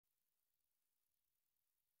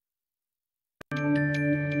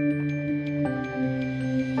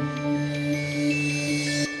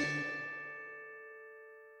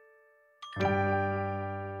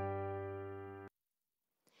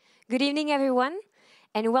Good evening, everyone,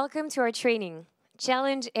 and welcome to our training.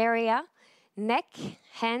 Challenge area, neck,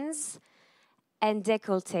 hands, and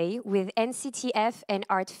décolleté with NCTF and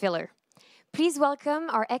art filler. Please welcome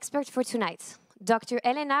our expert for tonight, Dr.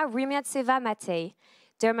 Elena Rumyantseva,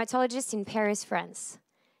 dermatologist in Paris, France.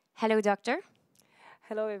 Hello, doctor.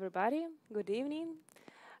 Hello, everybody. Good evening.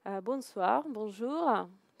 Bonsoir, bonjour.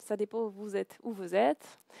 Ça dépend où vous êtes.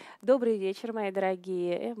 Добрый вечер, мои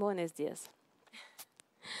дорогие. Buenos días.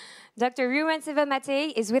 Dr.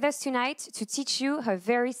 Rumyantseva is with us tonight to teach you her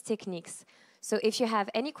various techniques. So if you have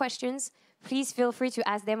any questions, please feel free to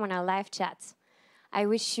ask them on our live chat. I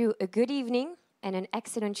wish you a good evening and an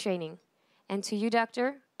excellent training. And to you,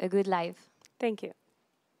 doctor, a good live. Thank you.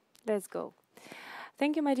 Let's go.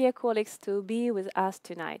 Thank you, my dear colleagues, to be with us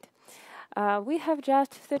tonight. We have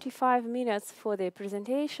just 35 minutes for the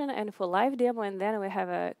presentation and for live demo, and then we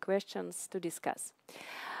have questions to discuss.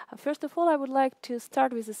 First of all, I would like to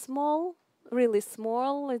start with a small, really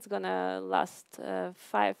small, it's gonna last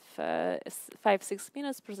 5-6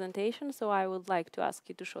 minutes presentation, so I would like to ask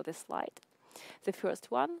you to show the slide. The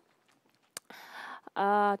first one.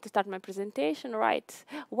 To start my presentation, right,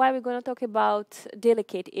 why we're going to talk about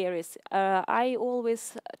delicate areas. I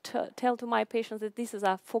always tell to my patients that these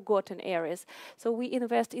are forgotten areas. So we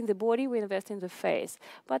invest in the body, we invest in the face.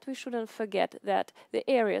 But we shouldn't forget that the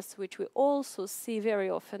areas which we also see very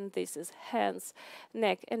often, this is hands,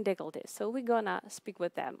 neck, and décolleté. So we're going to speak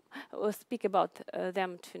with them, or speak about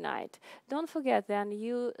them tonight. Don't forget then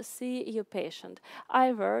you see your patient,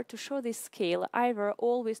 either to show this scale, either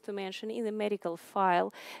always to mention in the medical file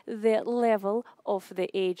the level of the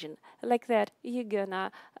aging. Like that, you're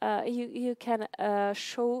gonna you can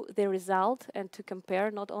show the result and to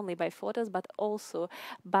compare not only by photos but also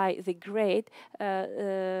by the grade.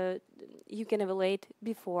 You can evaluate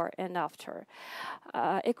before and after.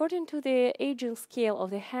 According to the aging scale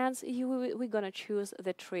of the hands, we're gonna choose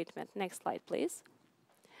the treatment. Next slide, please.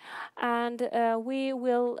 And we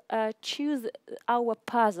will choose our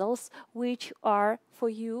puzzles, which are for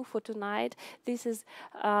you for tonight. This is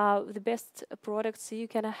the best products you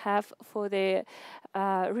can have for the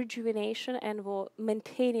rejuvenation and for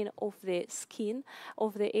maintaining of the skin,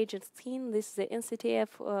 of the aged skin. This is the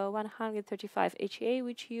NCTF 135 HA,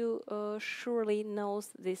 which you surely knows.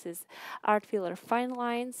 This is art filler fine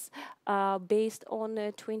lines based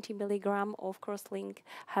on 20 milligram of cross-link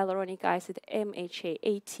hyaluronic acid MHA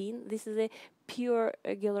 18. This is a pure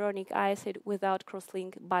hyaluronic acid without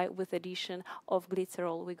cross-link with addition of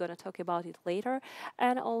glycerol. We're going to talk about it later.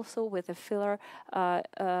 And also with a filler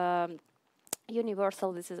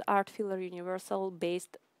universal. This is art filler universal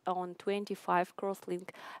based on 25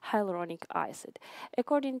 cross-link hyaluronic acid.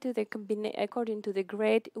 According to the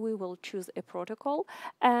grade, we will choose a protocol.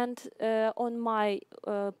 And on my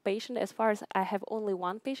patient, as far as I have only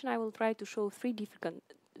one patient, I will try to show three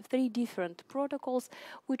different protocols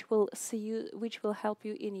which will help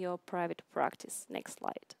you in your private practice. Next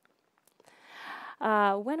slide.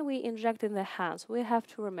 When we inject in the hands, we have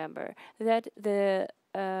to remember that the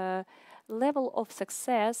level of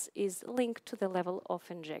success is linked to the level of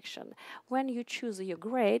injection. When you choose your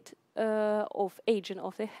grade of aging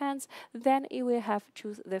of the hands, then you will have to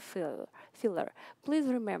choose the filler. Please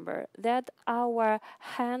remember that our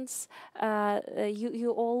hands,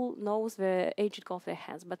 you all know the aging of the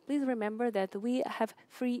hands, but please remember that we have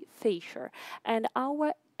free fascia, and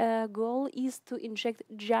our goal is to inject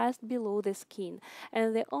just below the skin,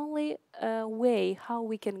 and the only way how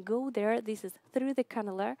we can go there, this is through the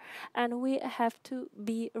cannula, and we have to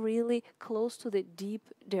be really close to the deep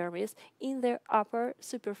dermis in the upper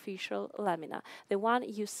superficial lamina, the one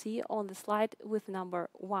you see on the slide with number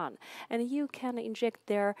 1. And you can inject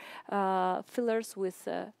their fillers with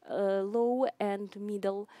low and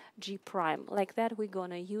middle G prime. Like that, we're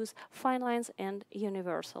gonna use fine lines and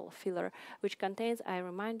universal filler, which contains, I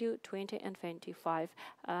remind you, 20 and 25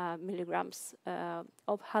 milligrams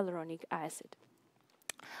of hyaluronic acid.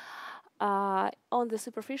 On the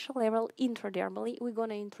superficial level, intradermally, we're going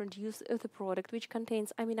to introduce the product which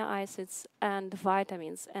contains amino acids and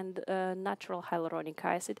vitamins and natural hyaluronic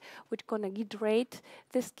acid, which going to hydrate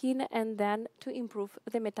the skin and then to improve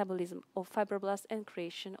the metabolism of fibroblasts and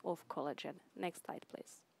creation of collagen. Next slide,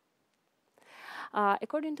 please.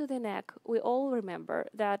 According to the neck, we all remember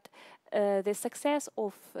that the success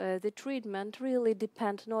of the treatment really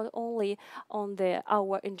depends not only on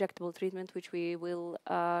our injectable treatment, which we will,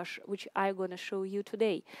 which I'm going to show you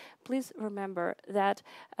today. Please remember that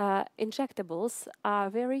injectables are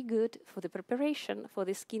very good for the preparation for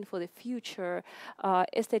the skin for the future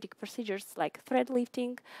aesthetic procedures like thread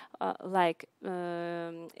lifting, like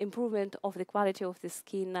improvement of the quality of the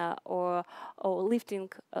skin, or lifting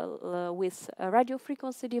with radio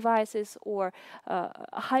frequency devices, or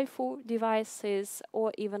HIFU devices,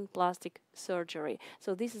 or even plastic surgery.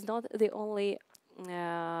 So this is not the only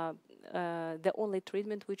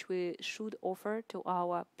treatment which we should offer to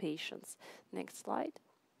our patients. Next slide.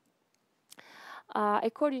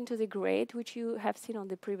 According to the grade, which you have seen on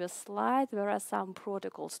the previous slide, there are some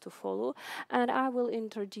protocols to follow, and I will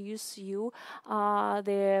introduce you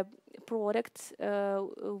the product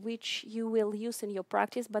which you will use in your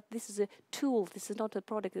practice, but this is a tool. This is not a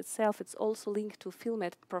product itself. It's also linked to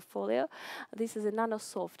FILLER portfolio. This is a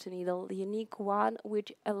nanosoft needle, the unique one,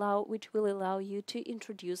 which will allow you to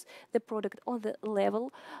introduce the product on the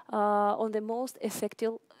level, on the most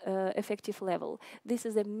effective level. This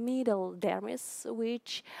is a middle dermis,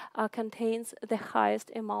 which contains the highest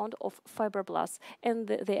amount of fibroblasts, and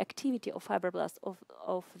the activity of fibroblasts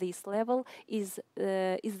of this level is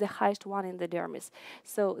the highest one in the dermis.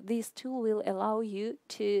 So this tool will allow you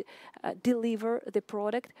to deliver the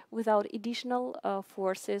product without additional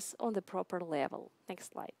forces on the proper level.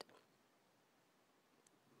 Next slide.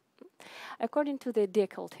 According to the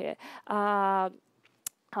décolleté,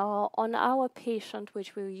 on our patient,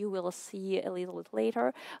 which you will see a little bit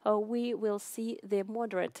later, we will see the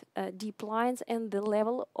moderate deep lines, and the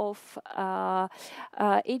level of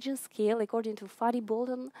aging scale according to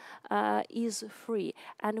Fadi-Bolden is free.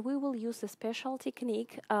 And we will use a special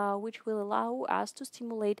technique which will allow us to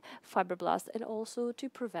stimulate fibroblasts and also to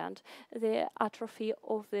prevent the atrophy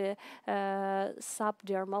of the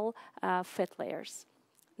subdermal fat layers.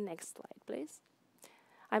 Next slide, please.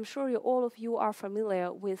 I'm sure all of you are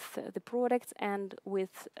familiar with the products and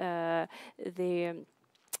with the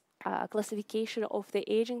classification of the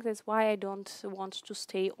aging. That's why I don't want to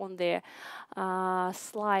stay on the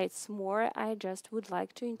slides more. I just would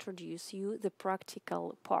like to introduce you the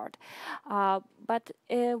practical part. But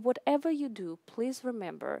whatever you do, please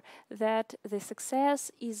remember that the success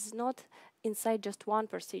is not inside just one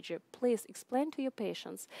procedure. Please explain to your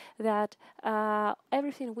patients that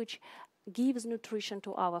everything which gives nutrition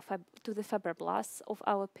to the fibroblasts of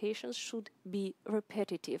our patients should be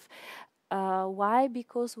repetitive. Why?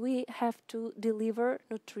 Because we have to deliver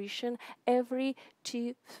nutrition every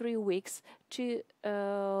 2-3 weeks to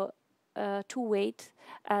wait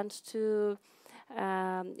and to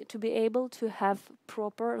be able to have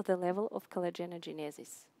proper the level of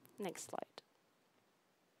collagenegenesis. Next slide.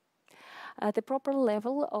 The proper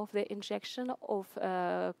level of the injection of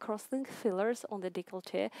cross-link fillers on the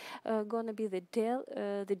décolleté gonna be the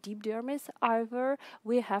deep dermis. Either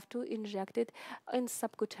we have to inject it in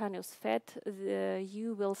subcutaneous fat.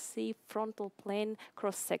 You will see frontal plane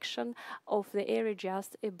cross-section of the area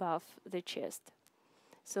just above the chest.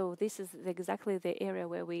 So this is exactly the area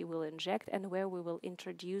where we will inject and where we will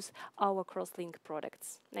introduce our cross-link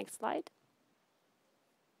products. Next slide.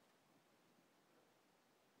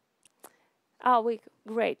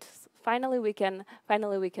 Great. Finally we can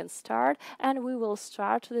start, and we will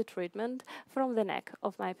start the treatment from the neck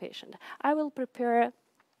of my patient. I will prepare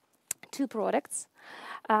 2 products,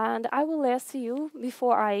 and I will ask you,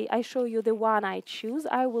 before I show you the one I choose,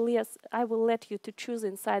 I will let you to choose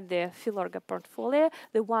inside the FILLER portfolio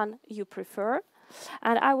the one you prefer,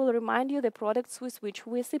 and I will remind you the products with which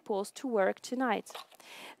we're supposed to work tonight.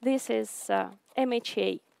 This is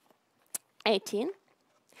MHA 18.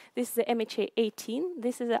 This is the MHA 18.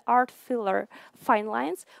 This is the Art Filler Fine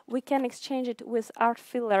Lines. We can exchange it with Art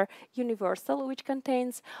Filler Universal, which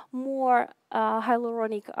contains more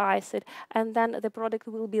hyaluronic acid, and then the product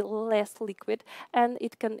will be less liquid, and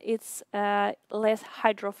it's less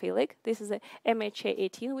hydrophilic. This is the MHA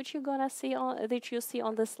 18, which you're gonna see that you see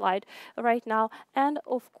on the slide right now, and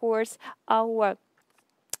of course our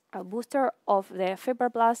a booster of the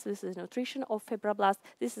fibroblast. This is nutrition of fibroblast.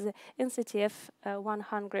 This is a NCTF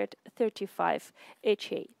 135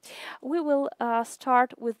 HA. We will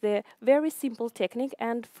start with the very simple technique,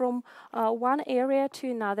 and from one area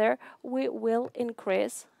to another we will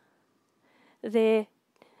increase the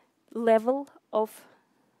level of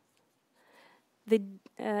the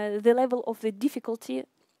difficulty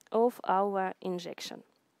of our injection.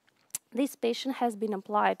 This patient has been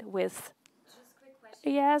applied with. Just quick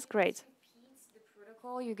question. Yes, great. Repeat the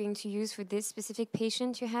protocol you're going to use for this specific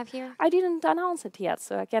patient you have here? I didn't announce it yet,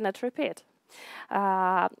 so I cannot repeat.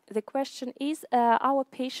 The question is our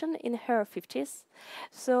patient in her 50s.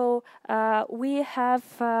 So we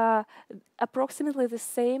have approximately the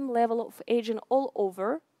same level of aging all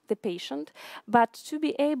over the patient, but to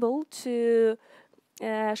be able to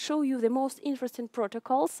show you the most interesting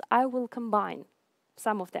protocols, I will combine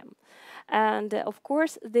some of them. And of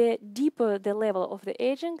course, the deeper the level of the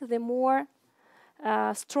aging, the more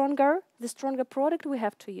stronger product we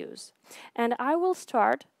have to use. And I will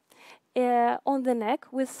start on the neck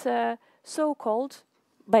with so-called,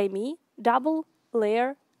 by me, double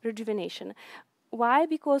layer rejuvenation. Why?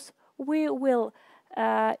 Because we will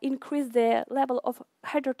increase the level of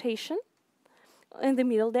hydration in the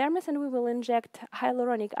middle dermis, and we will inject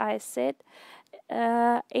hyaluronic acid,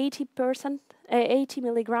 80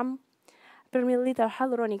 milligram per milliliter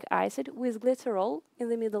hyaluronic acid with glycerol in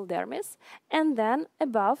the middle dermis, and then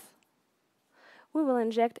above we will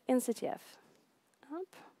inject NCTF.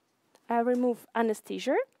 I remove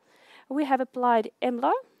anesthesia. We have applied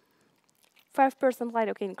EMLA, 5%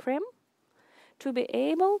 lidocaine cream, to be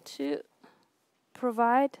able to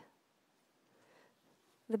provide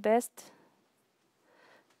the best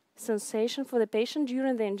sensation for the patient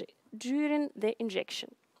during the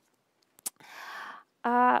injection.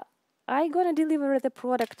 I'm gonna deliver the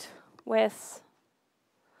product with,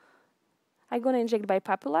 I'm gonna inject by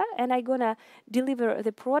papilla, and I'm gonna deliver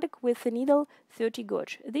the product with the needle 30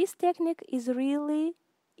 gauge. This technique is really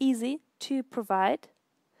easy to provide.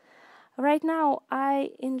 Right now,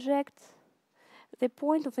 I inject, the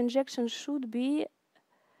point of injection should be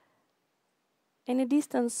in a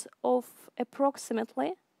distance of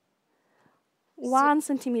approximately 1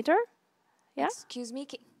 centimeter. Yeah? Excuse me,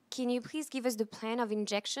 can you please give us the plan of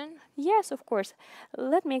injection? Yes, of course.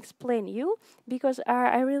 Let me explain you, because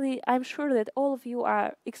I'm sure that all of you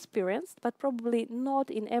are experienced, but probably not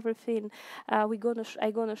in everything I'm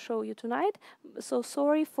gonna show you tonight. So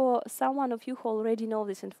sorry for someone of you who already know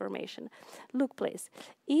this information. Look, please.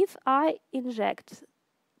 If I inject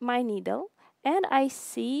my needle and I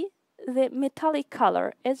see the metallic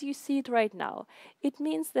color as you see it right now, it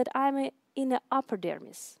means that I'm in the upper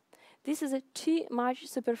dermis. This is too much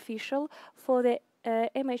superficial for the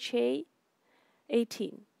MHA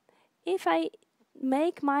 18. If I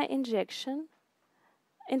make my introduction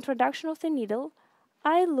of the needle,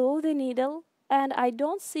 I lower the needle and I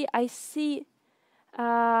see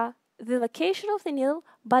the location of the needle,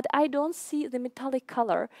 but I don't see the metallic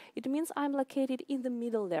color. It means I'm located in the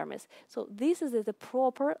middle dermis. So this is the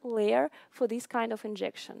proper layer for this kind of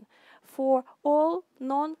injection. For all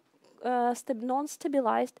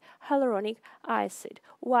non-stabilized hyaluronic acid.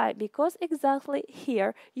 Why? Because exactly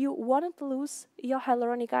here you want to lose your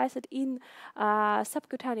hyaluronic acid in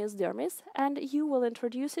subcutaneous dermis, and you will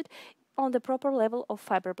introduce it on the proper level of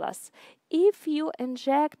fibroblasts. If you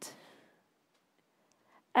inject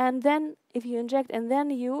and then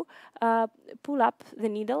you pull up the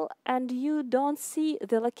needle and you don't see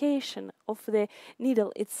the location of the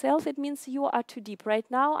needle itself, it means you are too deep. Right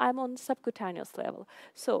now I'm on subcutaneous level.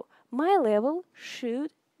 So my level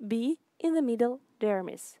should be in the middle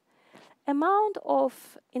dermis. Amount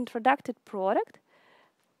of introduced product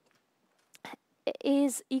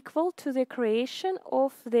is equal to the creation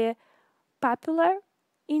of the papilla,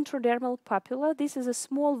 intradermal papilla. This is a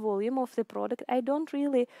small volume of the product. I don't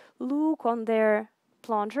really look on their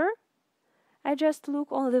plunger. I just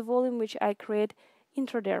look on the volume which I create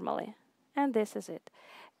intradermally. And this is it.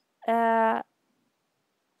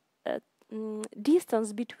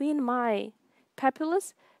 Distance between my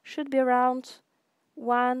papillas should be around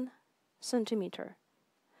 1 centimeter.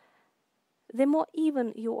 The more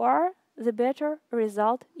even you are, the better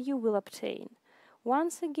result you will obtain.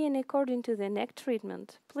 Once again, according to the neck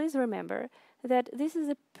treatment, please remember that this is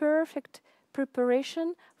a perfect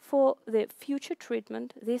preparation for the future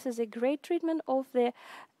treatment. This is a great treatment of the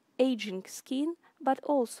aging skin, but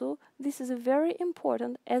also this is a very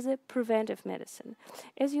important as a preventive medicine.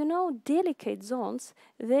 As you know, delicate zones,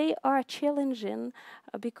 they are challenging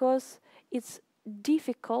because it's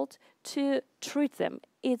difficult to treat them.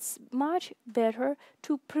 It's much better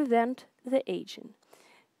to prevent the aging.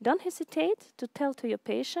 Don't hesitate to tell to your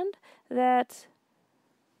patient that.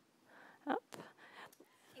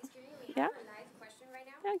 Excuse me, we have a live question right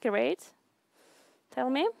now. Yeah, great. Tell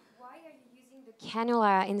me. Why are you using the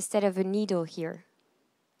cannula instead of a needle here?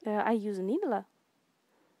 I use a needle.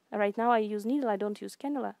 Right now I use needle, I don't use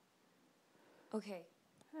cannula. Okay.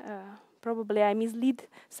 probably I mislead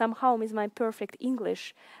somehow with my perfect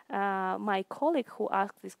English my colleague who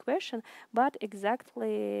asked this question, but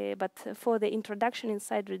for the introduction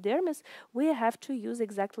inside the dermis, we have to use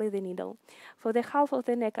exactly the needle. For the half of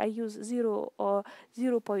the neck, I use 0 or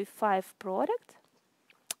 0.5 product.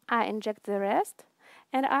 I inject the rest,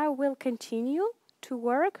 and I will continue to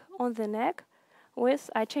work on the neck with,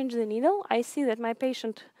 I change the needle. I see that my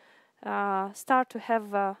patient start to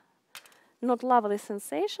have not lovely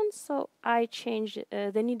sensations, so I change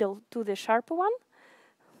the needle to the sharper one,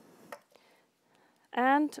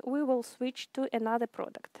 and we will switch to another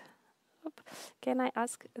product. Can I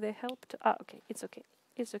ask the help to? Okay, it's okay.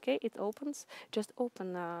 It's okay. It opens. Just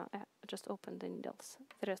open the needles.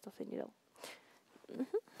 The rest of the needle.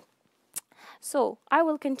 So I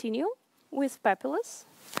will continue with papillus.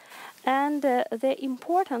 And the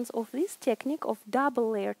importance of this technique, of double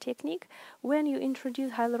layer technique, when you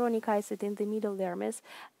introduce hyaluronic acid in the middle dermis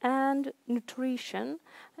and nutrition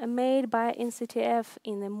made by NCTF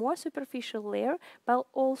in a more superficial layer, but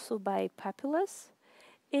also by papillus,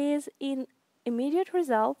 is in immediate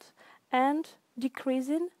result and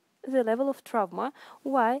decreasing the level of trauma.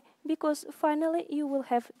 Why? Because finally you will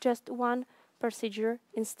have just one procedure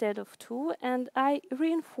instead of two, and I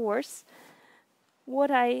reinforce what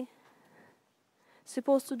I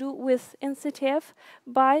supposed to do with NCTF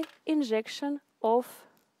by injection of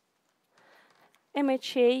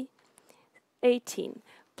MHA 18.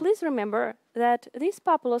 Please remember that these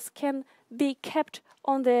papillus can be kept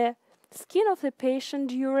on the skin of the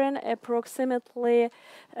patient during approximately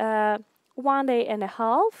 1 day and a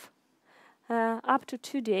half up to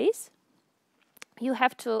 2 days. You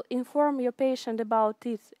have to inform your patient about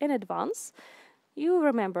this in advance. You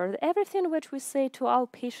remember everything which we say to our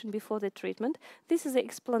patient before the treatment, this is the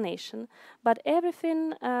explanation. But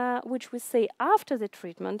everything which we say after the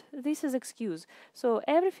treatment, this is excuse. So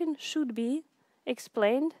everything should be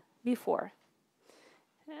explained before.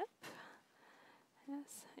 Yep.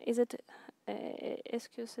 Yes. Is it... Est-ce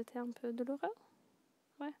que c'était un peu douloureux?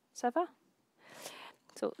 Ouais, ça va?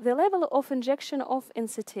 So the level of injection of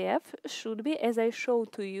NCTF should be, as I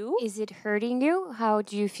showed to you. Is it hurting you? How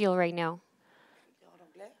do you feel right now?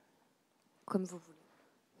 Comme vous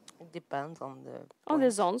voulez. It depends on the on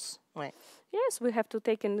the zones. Ouais. Yes, we have to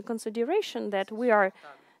take into consideration that we are,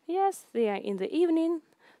 yes, they are in the evening,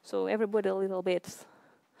 so everybody a little bit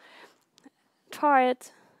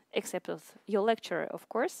tired, except of your lecturer, of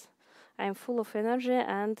course. I am full of energy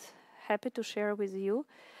and happy to share with you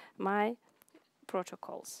my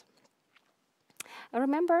protocols.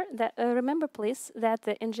 Remember, please, that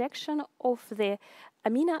the injection of the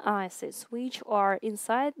amino acids which are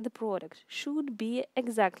inside the product should be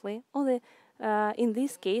exactly on the, in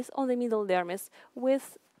this case, on the middle dermis.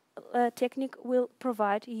 With technique will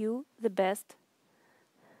provide you the best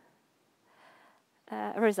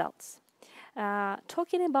results.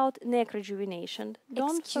 Talking about neck rejuvenation,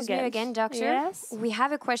 don't Excuse forget. me again, doctor. Yes. We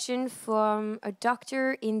have a question from a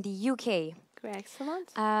doctor in the UK.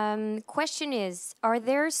 Excellent. Question is, are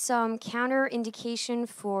there some counter-indication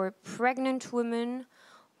for pregnant women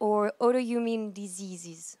or autoimmune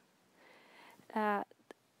diseases?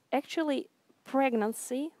 Actually,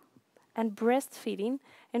 pregnancy and breastfeeding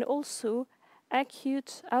and also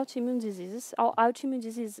acute autoimmune diseases or autoimmune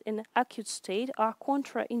disease in acute state are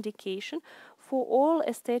contraindication for all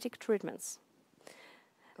aesthetic treatments.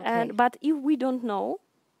 Okay. But if we don't know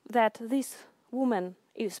that this woman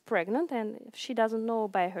is pregnant and if she doesn't know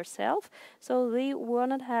by herself, so they will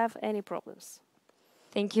not have any problems.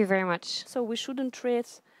 Thank you very much. So we shouldn't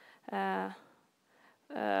treat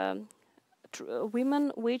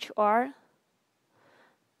women which are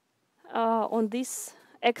on this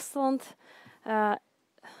excellent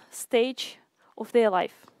stage of their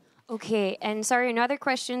life. Okay, and sorry, another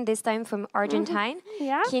question, this time from Argentine.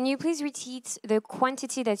 Yeah. Can you please repeat the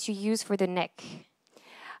quantity that you use for the neck?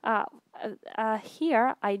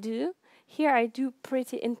 Here I do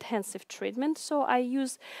pretty intensive treatment, so I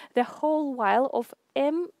use the whole vial of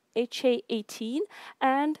MHA 18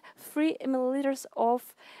 and 3 milliliters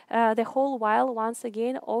of the whole vial once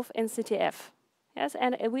again of NCTF. Yes,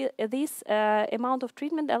 and this amount of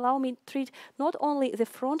treatment allow me to treat not only the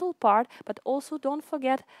frontal part, but also don't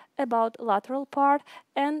forget about lateral part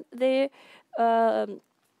and the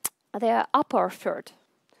upper third.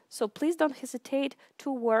 So please don't hesitate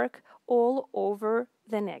to work all over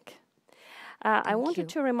the neck. I wanted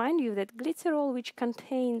to remind you that glycerol, which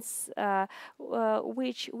contains,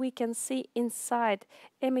 which we can see inside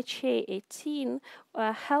MHA 18,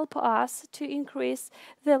 help us to increase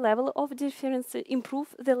the level of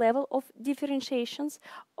improve the level of differentiations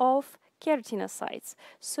of keratinocytes.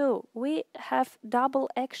 So we have double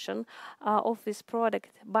action of this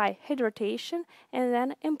product by hydration and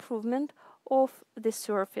then improvement of the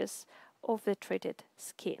surface of the treated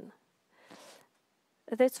skin.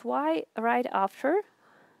 That's why right after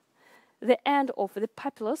the end of the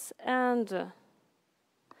papillus and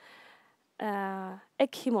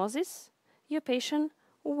ecchymosis, your patient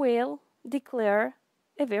will declare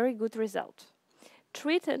a very good result.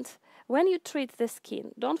 When you treat the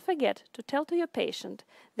skin, don't forget to tell to your patient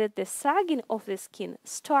that the sagging of the skin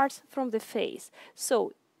starts from the face.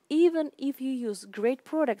 So even if you use great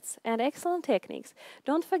products and excellent techniques,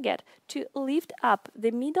 don't forget to lift up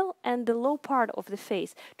the middle and the low part of the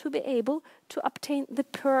face to be able to obtain the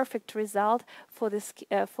perfect result for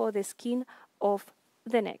the skin of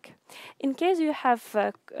the neck. In case you have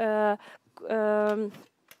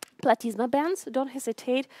platysma bands, don't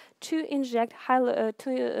hesitate to inject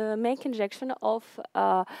make injection of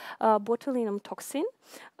botulinum toxin,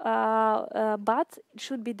 but it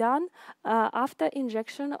should be done after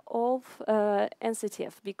injection of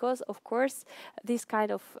NCTF, because of course this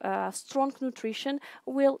kind of strong nutrition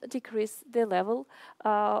will decrease the level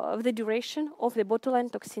of the duration of the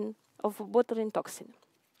botulinum toxin.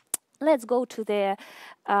 Let's go to the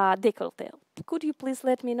décolleté. Could you please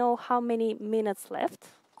let me know how many minutes left?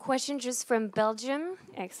 Question just from Belgium.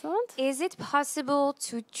 Excellent. Is it possible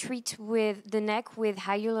to treat with the neck with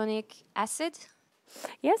hyaluronic acid?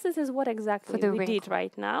 Yes, this is what exactly we did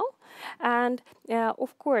right now. And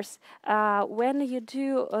of course, when you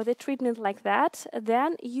do the treatment like that,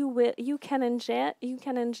 then you can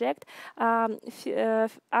inject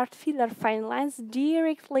art filler fine lines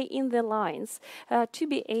directly in the lines to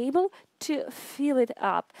be able to fill it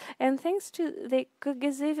up. And thanks to the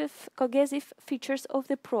cohesive features of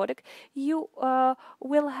the product, you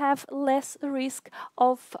will have less risk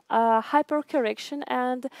of hypercorrection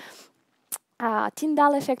and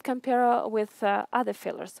Tyndall effect compared with other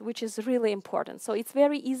fillers, which is really important. So it's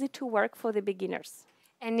very easy to work for the beginners.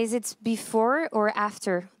 And is it before or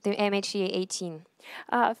after the MHA 18?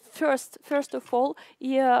 First of all,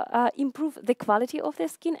 you improve the quality of the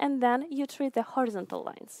skin, and then you treat the horizontal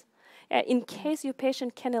lines. In case your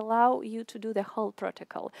patient can allow you to do the whole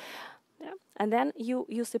protocol. Yeah. And then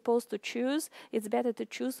you're supposed to choose, it's better to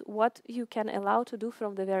choose what you can allow to do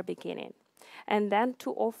from the very beginning. And then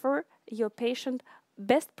to offer your patient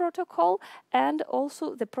best protocol and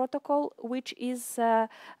also the protocol which is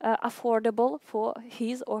affordable for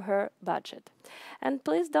his or her budget. And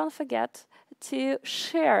please don't forget to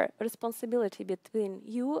share responsibility between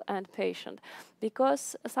you and patient,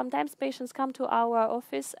 because sometimes patients come to our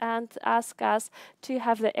office and ask us to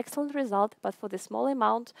have the excellent result but for the small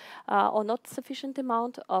amount or not sufficient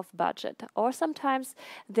amount of budget, or sometimes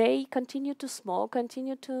they continue to smoke,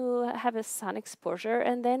 continue to have a sun exposure,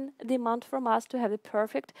 and then demand from us to have a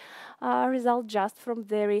perfect result just from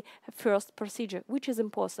very first procedure, which is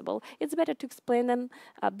impossible. It's better to explain them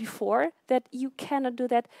before that you cannot do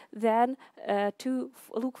that than to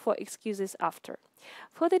look for excuses after.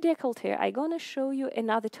 For the décolleté, I'm going to show you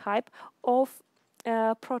another type of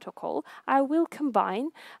protocol. I will combine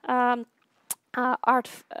art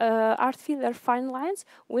filler fine lines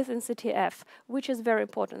with NCTF, which is very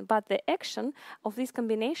important, but the action of this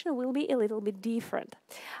combination will be a little bit different.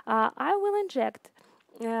 I will inject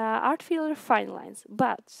art filler fine lines,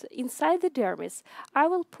 but inside the dermis I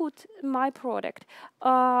will put my product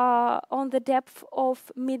on the depth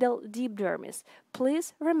of middle deep dermis.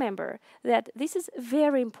 Please remember that this is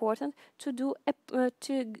very important to do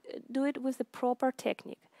it with the proper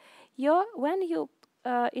technique. When you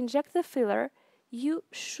inject the filler, you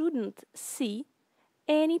shouldn't see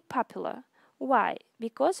any papilla. Why?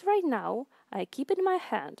 Because right now I keep in my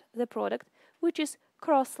hand the product which is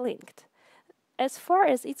cross-linked. As far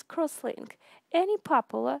as it's cross-linked, any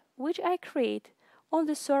papilla which I create on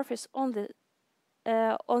the surface on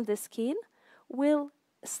the skin will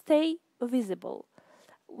stay visible,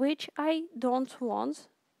 which I don't want,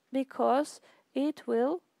 because it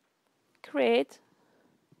will create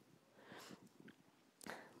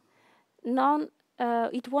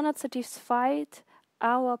it will not satisfy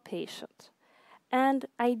our patient. And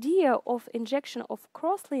idea of injection of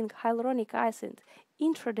cross-linked hyaluronic acid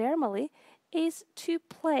intradermally is to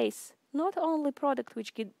place not only product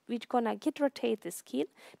which gonna hydrate the skin,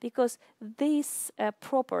 because these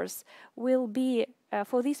propers will be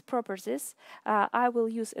for these purposes I will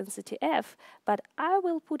use NCTF, but I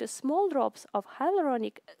will put a small drops of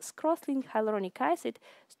cross-linked hyaluronic acid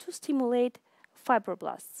to stimulate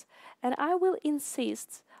fibroblasts, and I will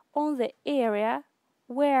insist on the area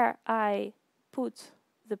where I put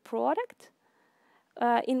the product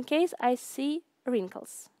in case I see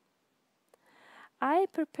wrinkles. I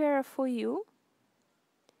prepare for you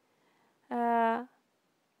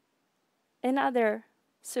another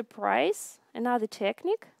surprise, another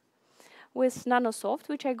technique with NanoSoft,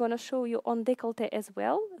 which I'm going to show you on décolleté as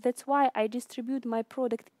well. That's why I distribute my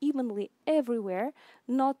product evenly everywhere,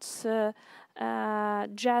 not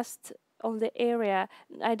just on the area.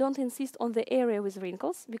 I don't insist on the area with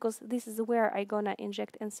wrinkles, because this is where I'm going to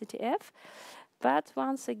inject NCTF. But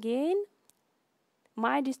once again,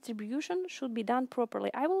 my distribution should be done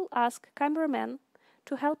properly. I will ask cameraman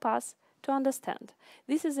to help us to understand.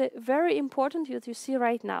 This is a very important what you see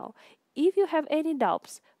right now. If you have any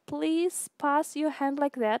doubts, please pass your hand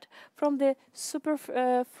like that from the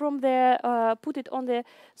put it on the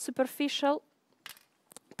superficial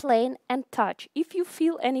plane and touch. If you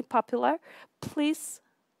feel any papilla, please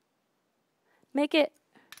make it,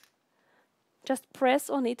 just press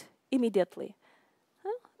on it immediately.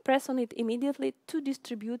 Press on it immediately to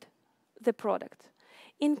distribute the product.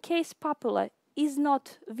 In case papilla is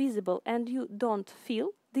not visible and you don't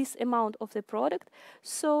feel this amount of the product,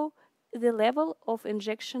 so the level of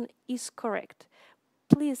injection is correct.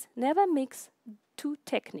 Please never mix two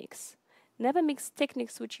techniques. Never mix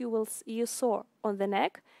techniques which you saw on the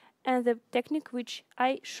neck and the technique which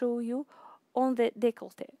I show you on the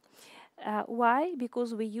décolleté. Why?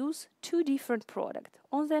 Because we use two different products.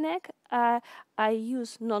 On the neck, I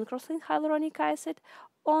use non-cross-linked hyaluronic acid.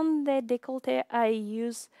 On the décolleté, I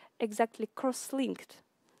use exactly cross-linked.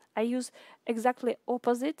 I use exactly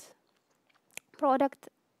opposite product,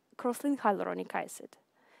 cross-linked hyaluronic acid.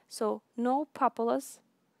 So no papillas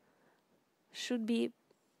should be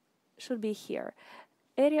here.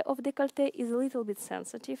 Area of décolleté is a little bit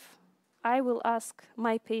sensitive. I will ask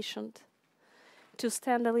my patient to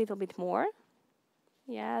stand a little bit more.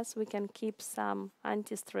 Yes, we can keep some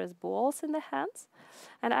anti-stress balls in the hands.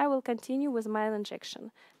 And I will continue with my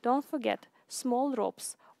injection. Don't forget, small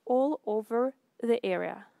drops all over the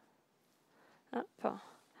area.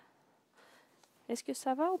 Est-ce que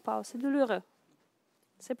ça va ou pas? C'est douloureux?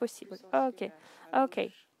 C'est possible. Okay.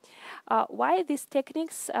 Okay. Why these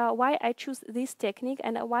techniques, why I choose this technique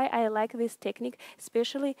and why I like this technique,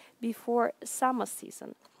 especially before summer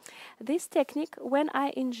season. This technique, when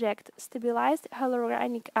I inject stabilized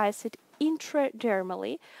hyaluronic acid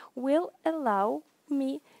intradermally, will allow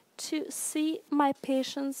me to see my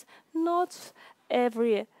patients not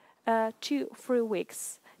every 2-3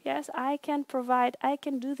 weeks. Yes, I can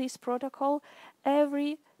do this protocol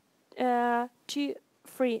every 2-3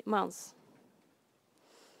 months.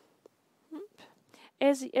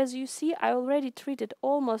 As you see, I already treated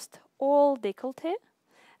almost all décolleté,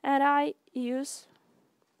 and I use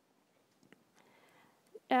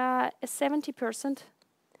 70%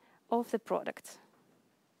 of the product.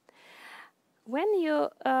 When you,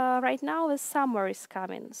 right now the summer is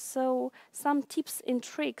coming, so some tips and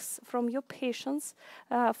tricks from your patients,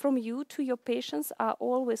 from you to your patients are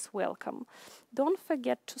always welcome. Don't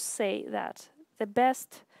forget to say that the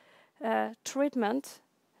best treatment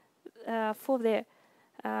for the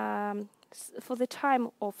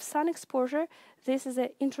time of sun exposure, this is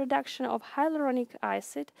the introduction of hyaluronic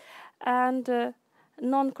acid and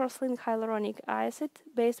non-cross-linked hyaluronic acid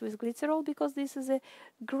based with glycerol, because this is a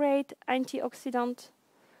great antioxidant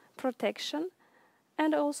protection,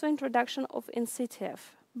 and also introduction of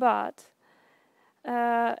NCTF. But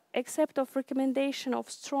except of recommendation of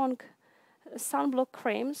strong sunblock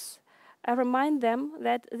creams, I remind them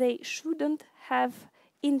that they shouldn't have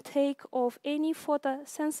intake of any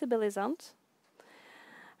photosensibilizant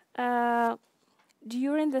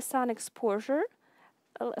during the sun exposure.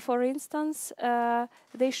 For instance,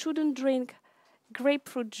 they shouldn't drink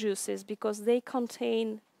grapefruit juices because they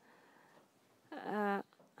contain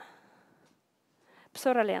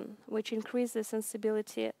psoralen, which increases the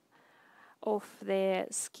sensibility of the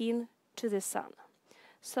skin to the sun.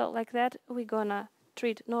 So like that, we're gonna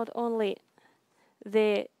treat not only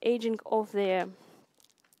the aging of the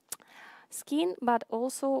skin, but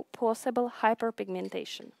also possible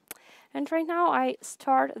hyperpigmentation. And right now I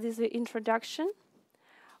start this introduction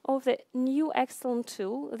of the new excellent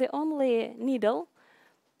tool, the only needle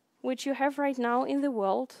which you have right now in the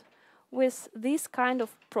world with this kind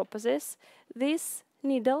of purposes. This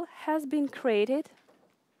needle has been created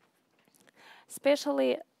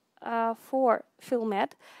especially for FILLER,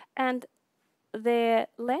 and the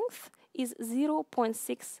length is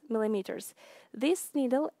 0.6 millimeters. This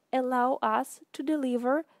needle allows us to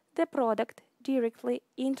deliver the product directly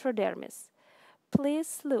intradermis.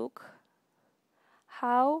 Please look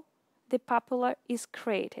how the papilla is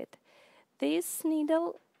created. This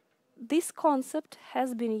needle, this concept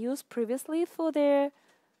has been used previously for the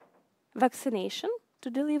vaccination to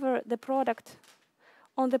deliver the product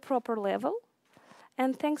on the proper level.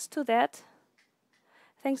 And thanks to that,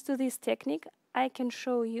 thanks to this technique, I can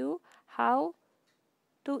show you how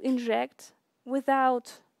to inject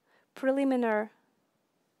without preliminary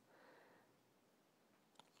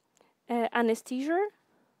anesthesia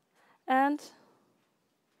and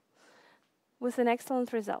with an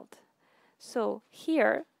excellent result. So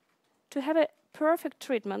here, to have a perfect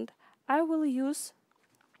treatment, I will use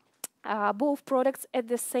both products at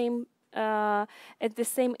the same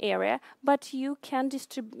area, but you can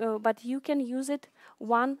use it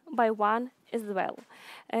one by one as well.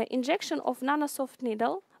 Injection of nanosoft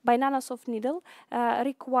needle by nanosoft needle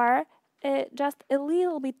require just a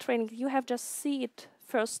little bit training. You have just see it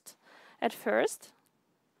at first,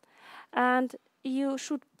 and you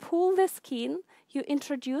should pull the skin. You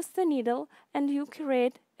introduce the needle, and you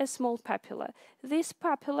create a small papilla. This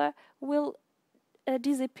papilla will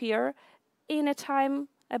disappear in a time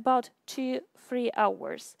about 2-3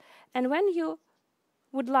 hours. And when you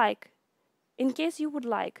would like, in case you would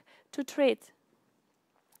like to treat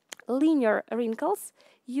linear wrinkles,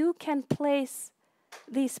 you can place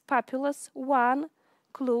these papillas one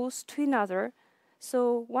close to another,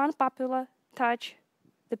 so one papilla touch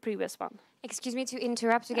the previous one. Excuse me to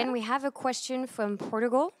interrupt again. We have a question from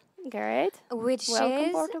Portugal. Great. Which Welcome,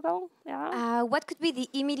 is, Portugal. Yeah. what could be the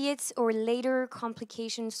immediate or later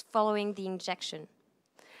complications following the injection?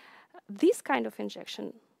 This kind of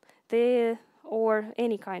injection, or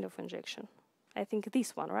any kind of injection. I think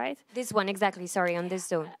this one, right? This one, exactly. Sorry, on this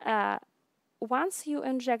zone. Once you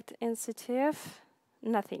inject NCTF,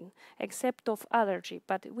 nothing except of allergy,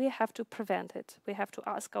 but we have to prevent it. We have to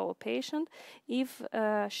ask our patient if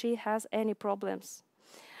she has any problems.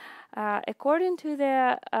 According to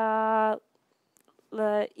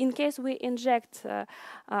in case we inject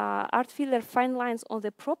art filler fine lines on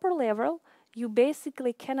the proper level, you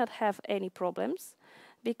basically cannot have any problems,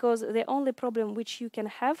 because the only problem which you can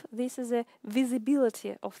have, this is a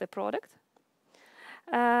visibility of the product.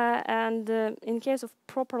 And in case of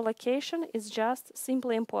proper location, it's just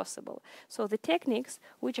simply impossible. So the techniques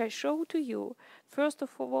which I show to you, first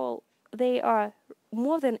of all, they are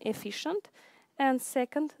more than efficient, and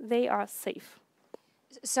second, they are safe.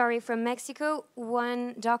 Sorry, from Mexico,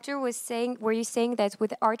 one doctor was saying, were you saying that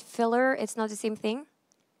with art filler, it's not the same thing?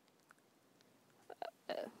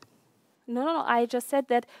 No, I just said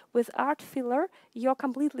that with art filler, you're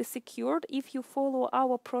completely secured if you follow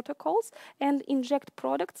our protocols and inject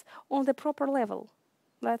products on the proper level.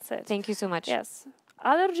 That's it. Thank you so much. Yes.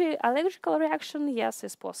 Allergical reaction, yes,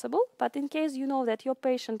 is possible, but in case you know that your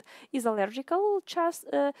patient is allergical, just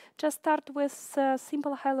start with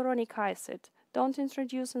simple hyaluronic acid. Don't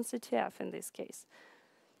introduce NCTF in this case.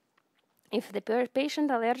 If the patient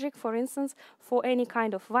allergic, for instance, for any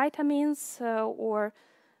kind of vitamins or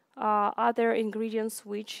other ingredients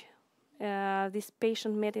which this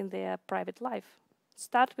patient met in their private life,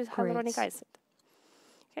 start with hyaluronic acid.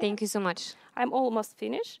 Okay. Thank you so much. I'm almost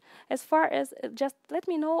finished. As far as just let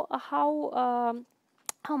me know how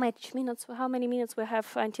many minutes we have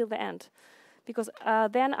until the end, because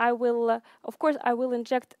then I will, of course, I will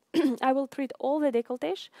inject. I will treat all the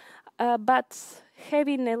décolletage, but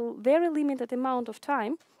having a very limited amount of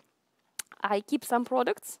time, I keep some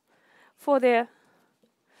products for the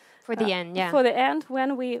end. Yeah. For the end,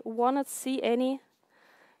 when we want to see any.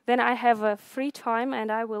 Then I have a free time,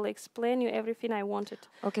 and I will explain you everything I wanted.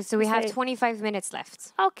 Okay, so we have 25 minutes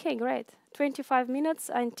left. Okay, great. 25 minutes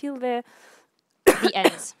until the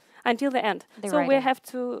end. Until the end. So we have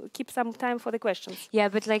to keep some time for the questions. Yeah,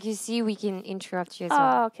 but like you see, we can interrupt you as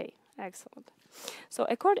well. Okay, excellent. So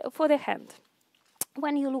for the hand.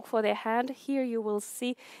 When you look for the hand, here you will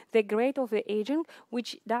see the grade of the aging,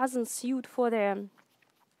 which doesn't suit for the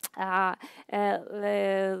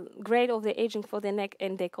grade of the aging for the neck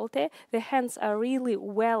and décolleté. The hands are really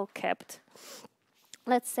well kept,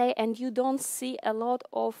 let's say, and you don't see a lot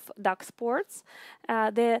of dark spots.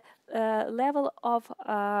 The level of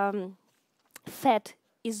fat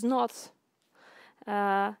is not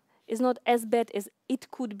as bad as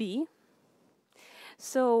it could be.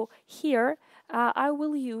 So here I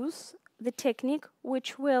will use the technique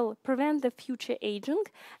which will prevent the future aging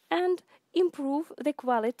and improve the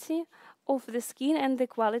quality of the skin and the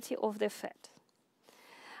quality of the fat.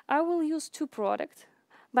 I will use 2 products,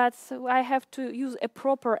 but I have to use a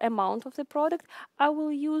proper amount of the product. I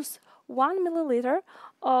will use 1 milliliter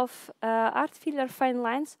of art filler fine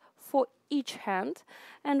lines for each hand,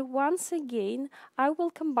 and once again I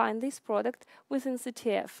will combine this product with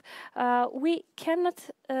NCTF. We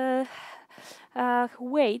cannot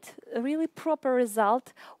wait a really proper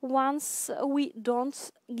result once we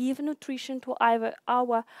don't give nutrition to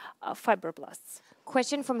our fibroblasts.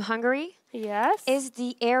 Question from Hungary. Yes. Is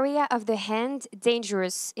the area of the hand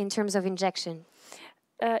dangerous in terms of injection?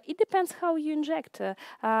 It depends how you inject.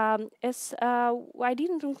 I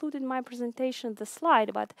didn't include in my presentation the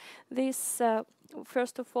slide, but this,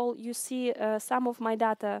 first of all, you see some of my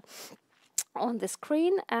data on the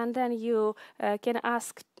screen, and then you can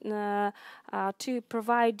ask to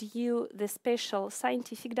provide you the special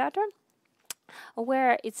scientific data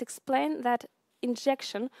where it's explained that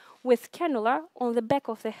injection with cannula on the back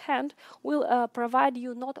of the hand will provide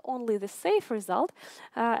you not only the safe result,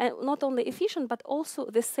 and not only efficient, but also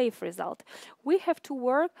the safe result. We have to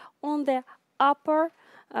work on the upper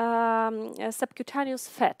subcutaneous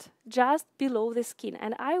fat, just below the skin.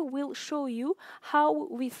 And I will show you how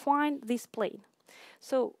we find this plane.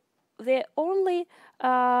 So the only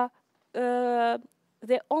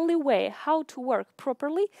way how to work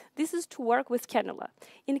properly, this is to work with cannula.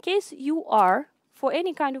 In case you are, for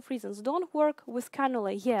any kind of reasons, don't work with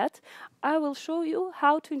cannula yet, I will show you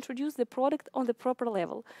how to introduce the product on the proper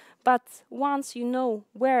level. But once you know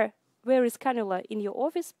where is cannula in your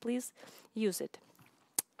office, please use it.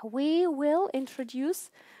 We will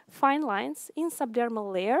introduce fine lines in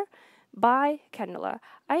subdermal layer by cannula.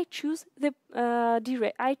 I choose the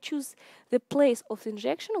place of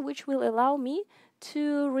injection which will allow me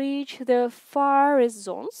to reach the farthest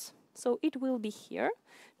zones. So it will be here,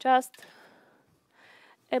 just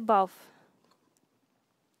above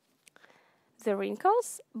the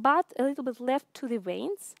wrinkles, but a little bit left to the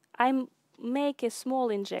veins. I make a small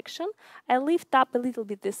injection. I lift up a little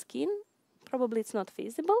bit the skin. Probably it's not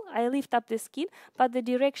visible. I lift up the skin, but the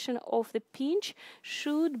direction of the pinch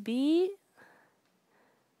should be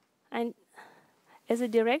as a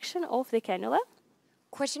direction of the cannula.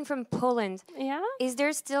 Question from Poland. Yeah. Is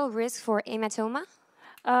there still risk for hematoma?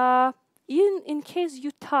 In case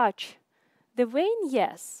you touch the vein,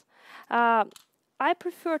 yes. I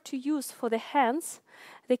prefer to use for the hands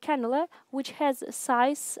the cannula which has a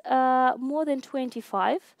size more than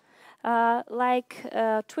 25. Like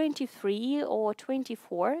 23 or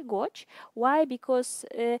 24 gauge. Why? Because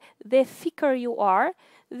the thicker you are,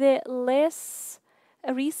 the less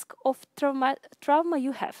risk of trauma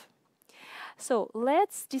you have. So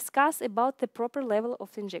let's discuss about the proper level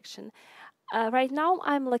of injection. Right now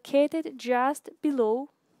I'm located just below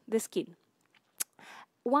the skin.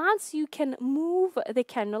 Once you can move the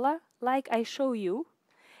cannula, like I show you,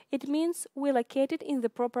 it means we locate it in the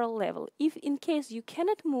proper level. If in case you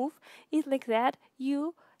cannot move it like that,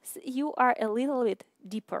 you are a little bit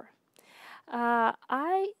deeper.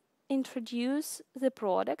 I introduce the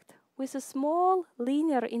product with a small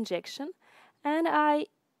linear injection, and I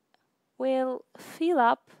will fill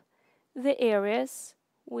up the areas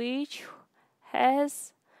which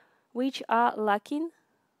are lacking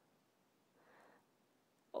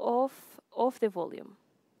of the volume.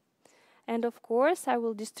 And of course, I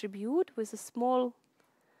will distribute with a small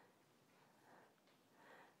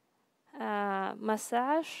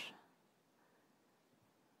massage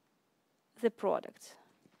the product.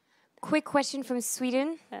 Quick question from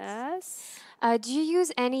Sweden. Yes. Do you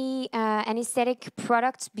use any anesthetic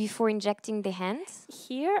products before injecting the hand?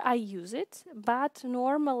 Here I use it, but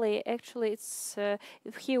normally, actually, it's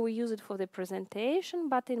here we use it for the presentation.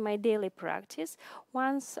 But in my daily practice,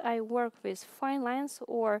 once I work with fine lines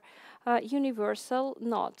or universal,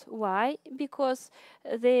 not. Why? Because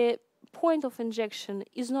the point of injection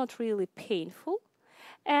is not really painful,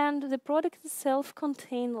 and the product itself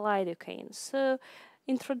contains lidocaine. So,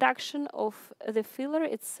 introduction of the filler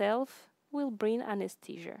itself will bring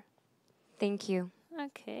anesthesia. Thank you.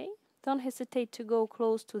 Okay. Don't hesitate to go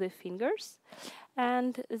close to the fingers.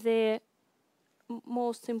 And the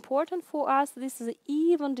most important for us, this is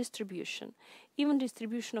even distribution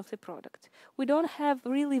of the product. We don't have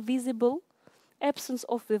really visible absence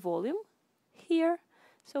of the volume here,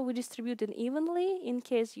 so we distribute it evenly. In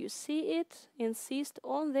case you see it, insist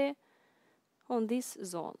on these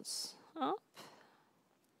zones. Up.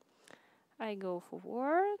 I go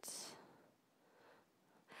forward.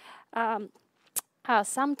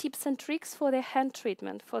 Some tips and tricks for the hand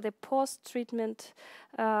treatment, for the post-treatment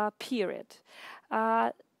period.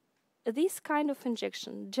 This kind of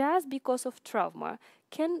injection, just because of trauma,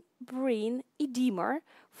 can bring edema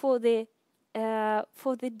for the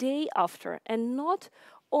day after, and not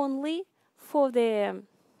only for the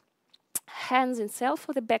hands itself,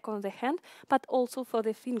 for the back of the hand, but also for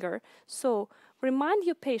the finger. So remind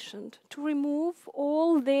your patient to remove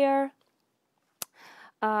all their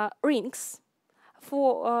rings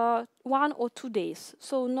for 1 or 2 days,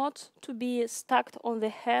 so not to be stuck on the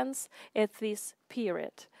hands at this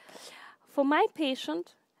period. For my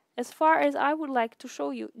patient, as far as I would like to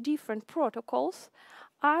show you different protocols,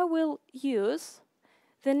 I will use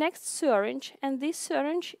the next syringe, and this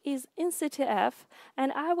syringe is NCTF,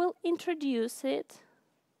 and I will introduce it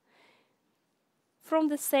from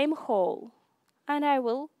the same hole, and I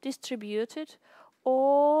will distribute it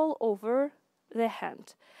all over the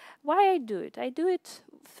hand. Why I do it? I do it,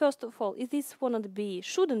 first of all, this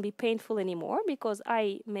shouldn't be painful anymore because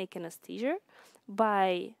I make anesthesia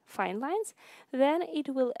by fine lines. Then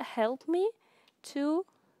it will help me to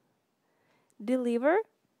deliver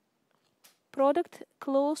product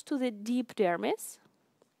close to the deep dermis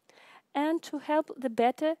and to help the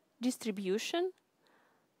better distribution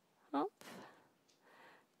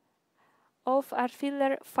of our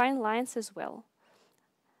filler fine lines as well.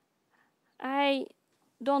 I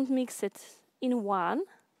don't mix it in one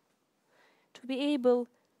to be able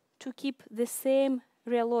to keep the same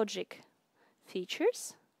rheologic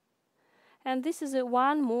features. And this is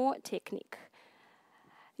one more technique.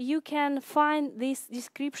 You can find this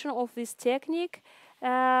description of this technique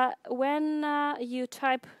when you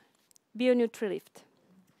type BioNutriLift.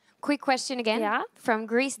 Quick question again, from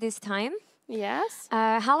Greece this time. Yes.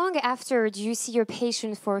 How long after do you see your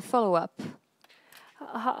patient for a follow-up?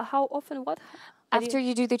 How often what? After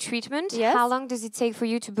you do the treatment, yes. How long does it take for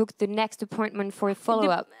you to book the next appointment for a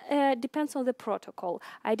follow-up? Depends on the protocol.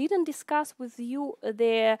 I didn't discuss with you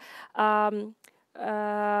the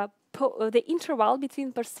interval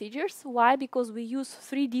between procedures. Why? Because we use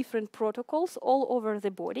 3 different protocols all over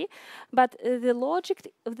the body. But the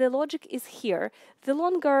logic is here. The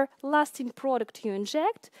longer lasting product you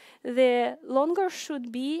inject, the longer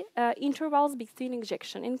should be intervals between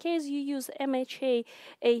injection. In case you use MHA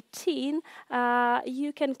 18,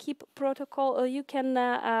 you can keep protocol. You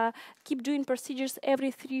can keep doing procedures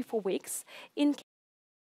every 3-4 weeks.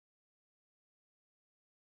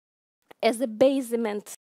 As a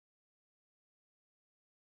basement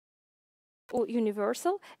or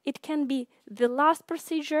universal, it can be the last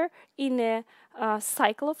procedure in a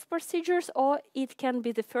cycle of procedures, or it can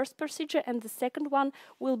be the first procedure and the second one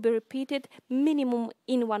will be repeated minimum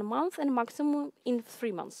in 1 month and maximum in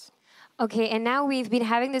 3 months. Okay, and now we've been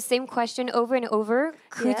having the same question over and over.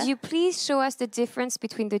 Could you please show us the difference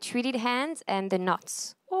between the treated hand and the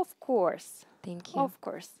knots? Of course. Thank you. Of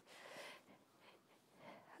course.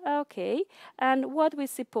 Okay, and what we're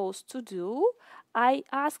supposed to do, I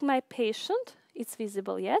ask my patient, it's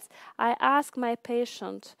visible, yes? I ask my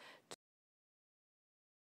patient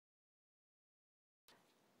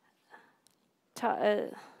I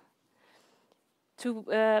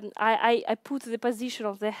put the position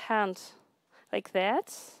of the hand like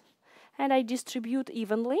that, and I distribute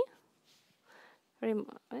evenly.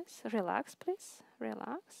 Relax, please,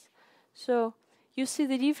 relax. So you see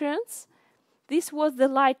the difference? This was the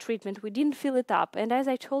light treatment. We didn't fill it up. And as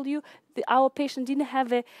I told you, our patient didn't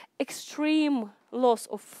have an extreme loss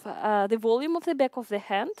of the volume of the back of the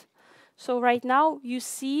hand. So right now you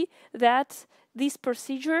see that this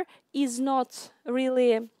procedure is not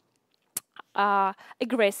really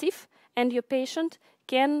aggressive, and your patient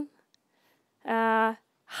can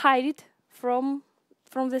hide it from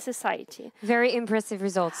the society. Very impressive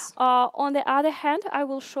results. On the other hand, I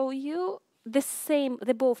will show you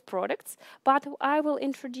the both products, but I will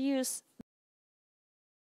introduce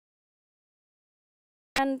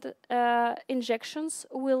and injections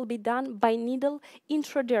will be done by needle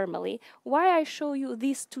intradermally. Why I show you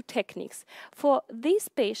these 2 techniques? For this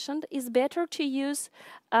patient, it's better to use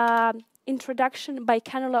introduction by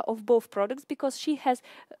cannula of both products because she has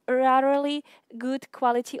rarely good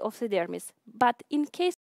quality of the dermis. But in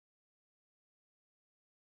case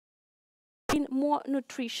more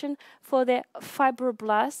nutrition for the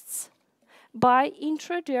fibroblasts by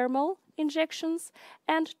intradermal injections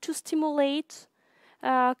and to stimulate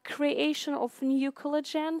creation of new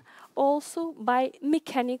collagen also by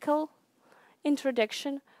mechanical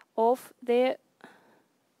introduction of the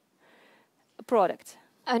product.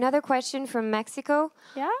 Another question from Mexico.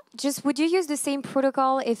 Yeah? Just would you use the same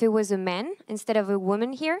protocol if it was a man instead of a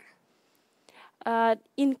woman here?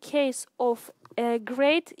 In case of a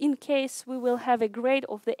grade, in case we will have a grade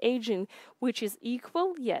of the aging which is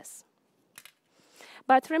equal, yes.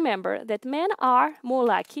 But remember that men are more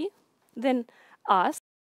lucky than us.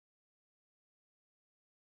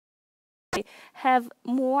 They have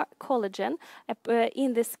more collagen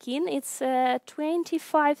in the skin. It's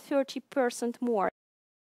 25–30% more.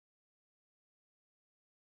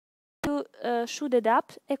 You should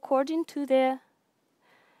adapt according to the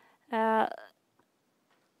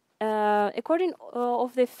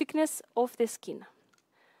of the thickness of the skin.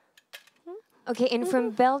 Okay, and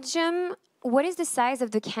from Belgium, What is the size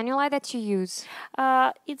of the cannula that you use?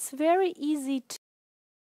 It's very easy to...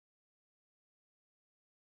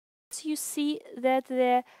 You see that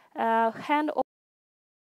the hand of...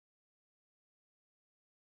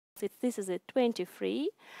 This is a 23.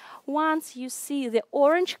 Once you see the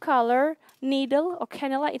orange color needle or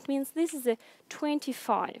cannula, it means this is a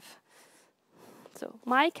 25. So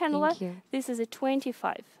my cannula, this is a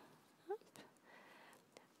 25.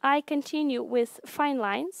 I continue with fine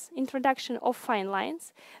lines, introduction of fine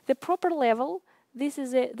lines. The proper level, this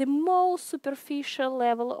is the most superficial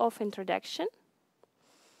level of introduction.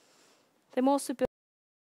 The most superficial.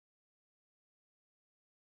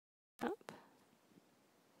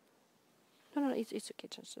 No, it's okay.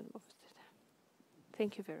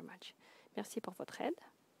 Thank you very much. Merci pour votre aide.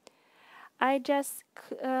 I just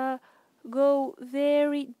go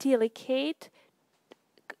very delicate,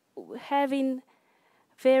 having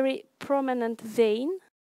very prominent vein.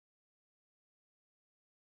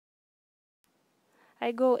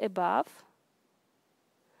 I go above,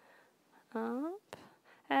 up,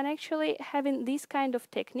 and actually having these kind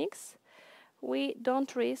of techniques, we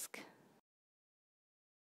don't risk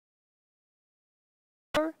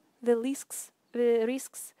the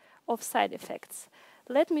risks of side effects.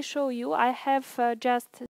 Let me show you. I have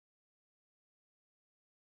just,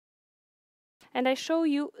 and I show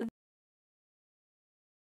you.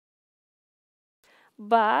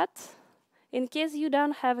 But in case you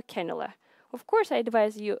don't have a cannula, of course I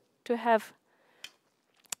advise you to have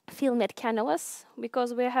filmed cannulas,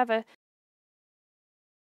 because we have a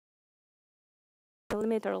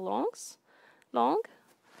millimeter long.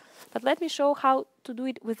 But let me show how to do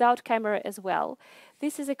it without camera as well.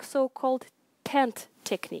 This is a so-called tent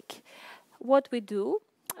technique. What we do,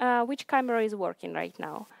 which camera is working right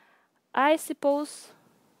now? I suppose,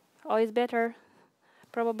 or it's better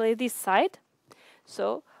probably this side.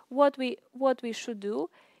 So what we should do,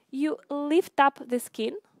 you lift up the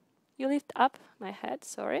skin. You lift up my head,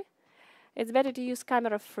 sorry. It's better to use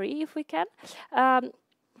camera free if we can.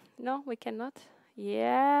 No, we cannot.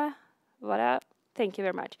 Yeah, voilà. Thank you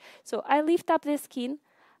very much. So I lift up the skin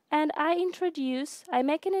and I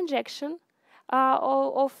make an injection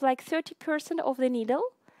of like 30% of the needle,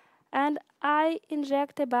 and I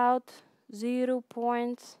inject about 0.1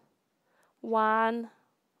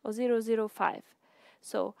 or 0.05.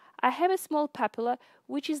 So I have a small papilla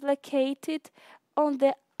which is located on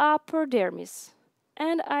the upper dermis,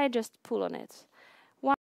 and I just pull on it.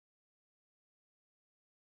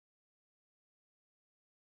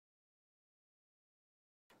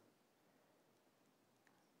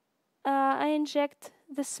 I inject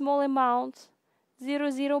the small amount,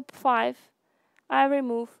 0.05, I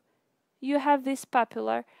remove, you have this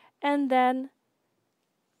papilla, and then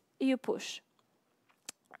you push.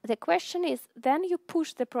 The question is, then you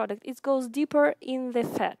push the product, it goes deeper in the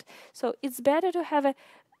fat. So it's better to have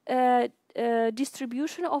a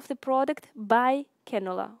distribution of the product by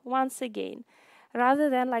cannula, once again, rather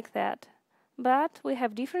than like that. But we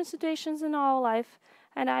have different situations in our life,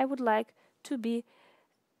 and I would like to be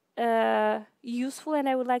useful, and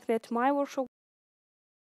I would like that my workshop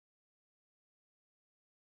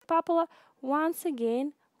papilla, once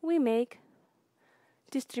again, we make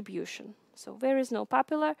distribution. So there is no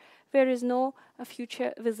papilla, there is no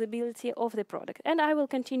future visibility of the product. And I will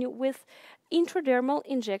continue with intradermal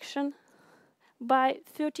injection by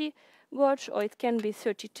 30 gauge, or it can be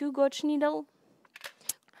 32 gauge needle.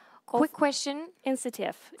 Quick question.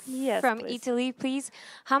 NCTF. Yes, from please. Italy, please.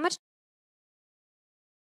 How much?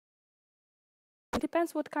 It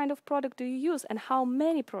depends what kind of product do you use and how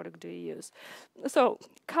many product do you use. So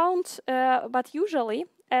count, but usually,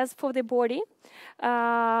 as for the body,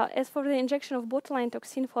 as for the injection of botulinum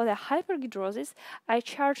toxin for the hyperhidrosis, I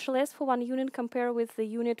charge less for 1 unit compared with the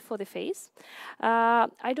unit for the face.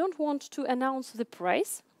 I don't want to announce the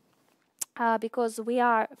price, because we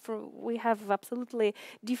have absolutely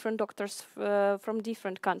different doctors from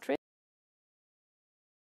different countries.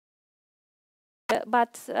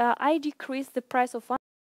 But I decrease the price of 1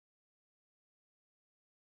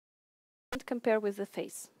 compared with the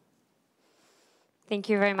face. Thank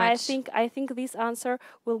you very much. I think this answer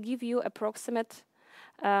will give you approximate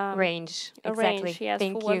range. Exactly. Range, yes,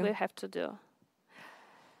 Thank for you. what we have to do.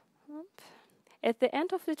 At the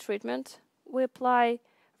end of the treatment, we apply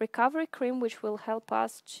recovery cream, which will help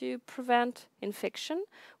us to prevent infection.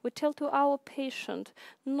 We tell to our patient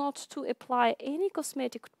not to apply any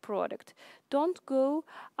cosmetic product. Don't go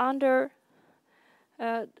under,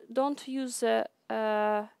 don't use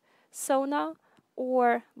sauna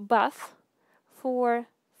or bath for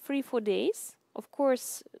 3-4 days. Of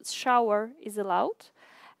course, shower is allowed.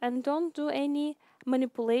 And don't do any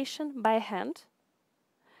manipulation by hand,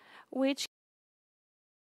 which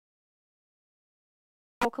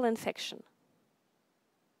local infection.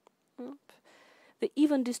 The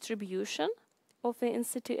even distribution of the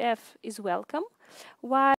NCTF is welcome,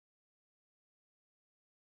 while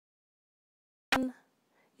one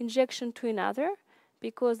injection to another,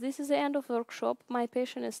 because this is the end of the workshop, my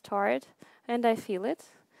patient is tired and I feel it.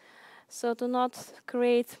 So to not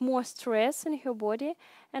create more stress in her body,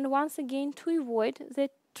 and once again to avoid the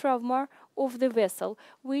trauma of the vessel,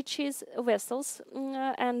 which is vessels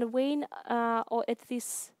and vein at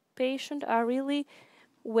this patient are really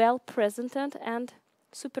well presented and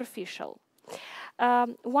superficial.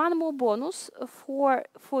 One more bonus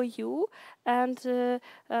for you, and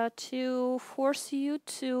to force you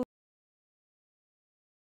to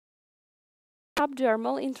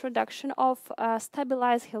subdermal introduction of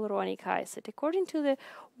stabilized hyaluronic acid. According to the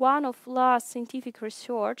one of last scientific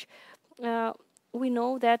research, we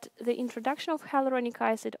know that the introduction of hyaluronic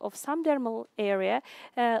acid of subdermal area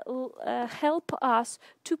help us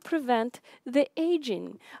to prevent the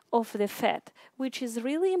aging of the fat, which is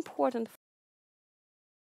really important.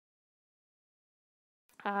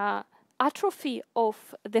 Atrophy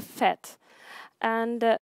of the fat and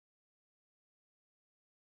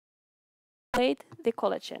the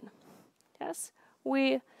collagen. Yes,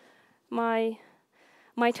 my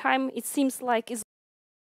time, it seems like, is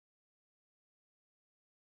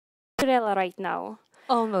right now.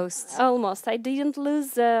 Almost. Almost. I didn't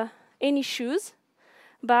lose any shoes,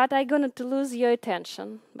 but I'm going to lose your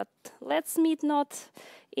attention. But let's meet not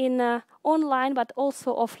in online, but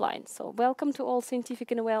also offline. So welcome to all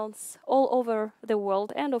scientific events all over the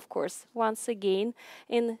world, and of course, once again,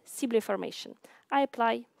 in Cible formation. I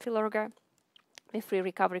apply FILLER, a free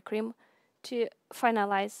recovery cream, to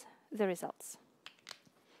finalize the results.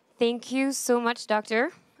 Thank you so much,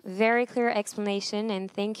 doctor. Very clear explanation, and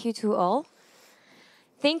thank you to all.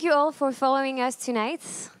 Thank you all for following us tonight,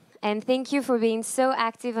 and thank you for being so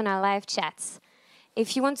active on our live chats.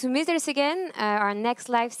 If you want to meet us again, our next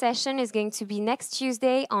live session is going to be next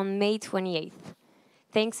Tuesday on May 28th.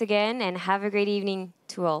 Thanks again, and have a great evening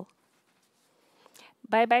to all.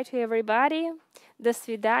 Bye-bye to everybody. До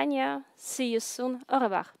свидания. See you soon. Au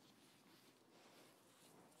revoir.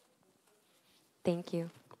 Thank you.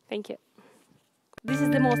 Thank you. This is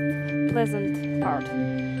the most pleasant part.